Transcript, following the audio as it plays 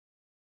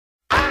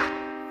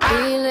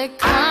Feel it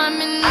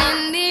coming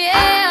in the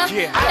air.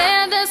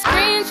 Hear the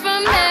screams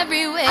from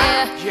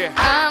everywhere.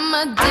 I'm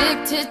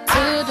addicted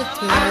to the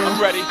thrill. I'm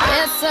ready.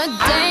 It's a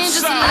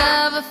dangerous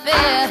love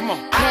affair.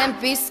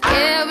 Can't be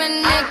scared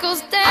when it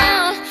goes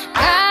down.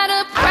 Got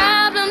a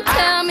problem?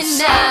 Tell me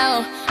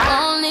now.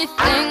 Only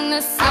thing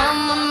that's on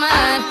my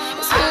mind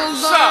is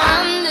who's gonna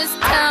run this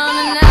town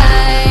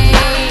tonight.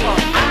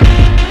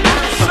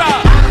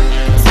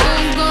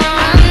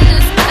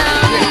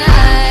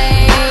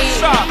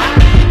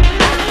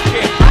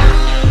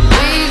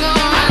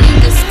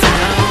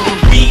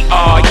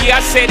 I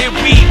said it,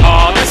 we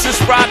are. This is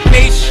Rock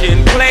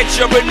Nation. Pledge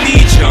your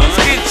allegiance.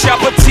 Get your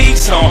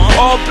fatigues on.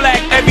 All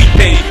black,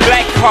 everything.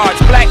 Black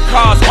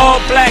cars, all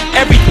black,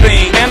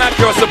 everything. And our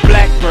girls are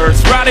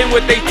blackbirds, riding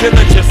with they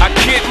diligence. I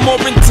get more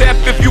in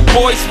depth if you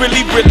boys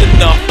really real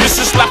enough. This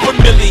is like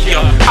familiar.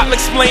 I'll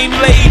explain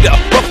later.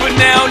 But for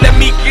now, let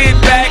me get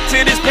back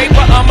to this paper.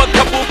 I'm a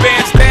couple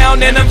bands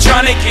down and I'm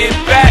trying to get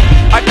back.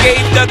 I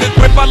gave Doug a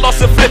grip, I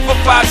lost a flip for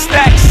 5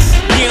 stacks.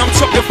 Yeah, I'm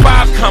talking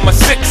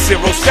 5,60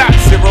 shot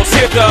zeros.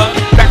 Here the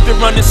back to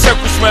running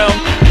circles round.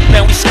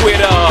 Now we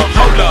squared up.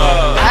 Hold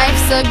up.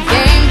 Life's a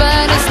game,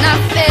 but it's not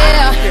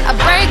fair. I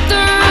break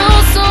the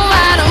rules, so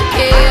I don't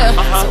care.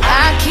 So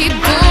I keep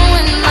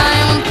doing my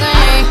own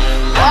thing.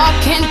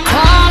 Walking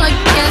tall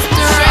against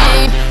the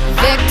rain.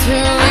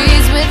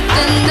 Victories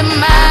within the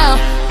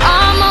mile.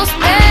 Almost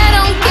there,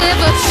 don't give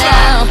up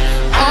now.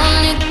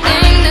 Only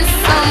thing that's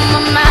on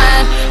my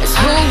mind is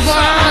who's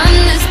gonna run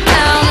this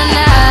town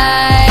tonight.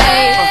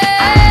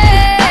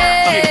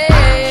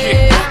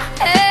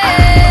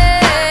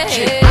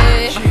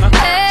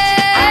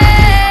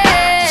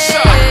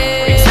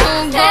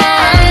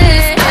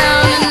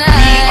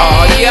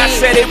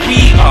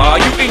 We are,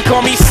 you can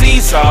call me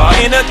Caesar,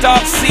 in a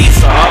dark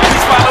Caesar.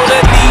 Please follow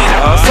the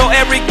leader. So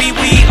Eric B,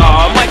 we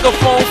are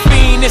microphone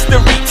fiend. It's the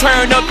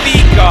return of the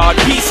God,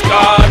 peace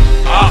God.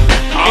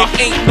 And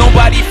ain't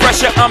nobody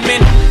fresher. I'm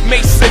in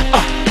Mason,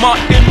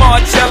 Martin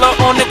Margiela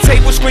on the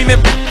table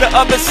screaming. The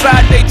other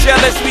side they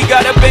jealous. We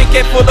got a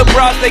banquet full of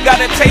bras, they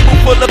got a table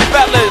full of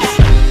fellas.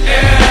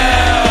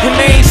 Yeah. And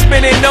they ain't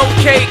spinning no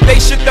cake. They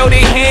should throw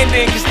their hand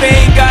in, 'cause they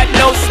ain't got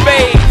no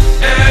space.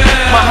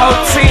 My whole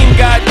team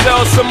got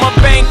dough, so my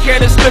bank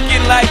account is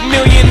looking like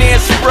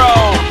millionaires, bro.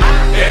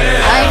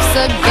 Life's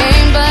a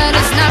game, but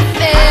it's not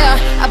fair.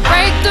 I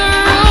break the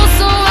rules,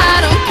 so I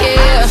don't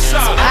care. So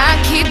I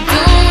keep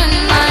doing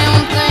my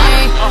own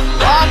thing.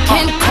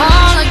 Walking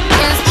tall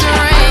against the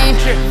rain.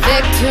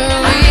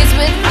 Victories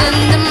within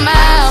the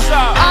mile.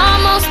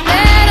 Almost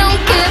there,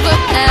 don't give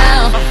up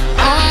now.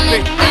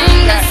 Only thing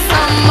that's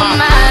on my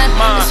mind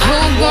is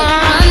who's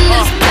gonna run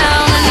this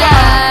town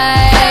tonight.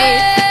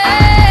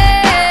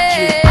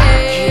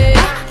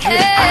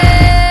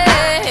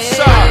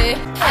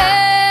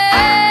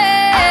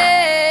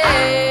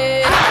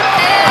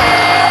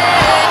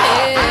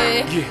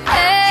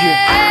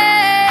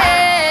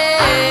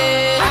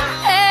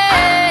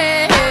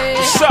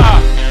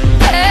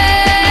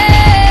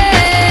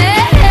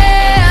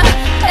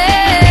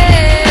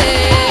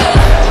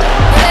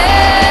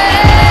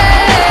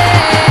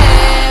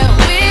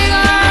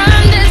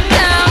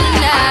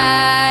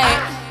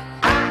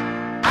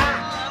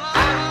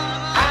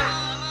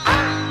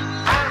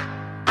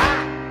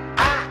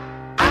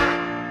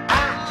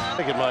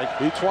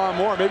 Each one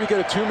more, maybe get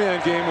a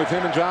two-man game with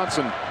him and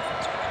Johnson.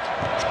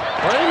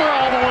 Kramer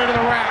all the way to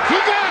the rack. He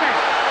got it!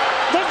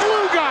 The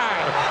glue guy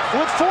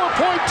with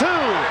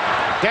 4.2.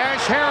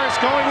 Dash Harris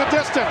going the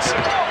distance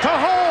to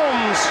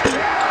Holmes.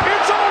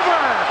 It's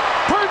over!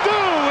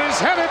 Purdue is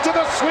headed to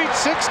the Sweet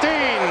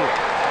 16.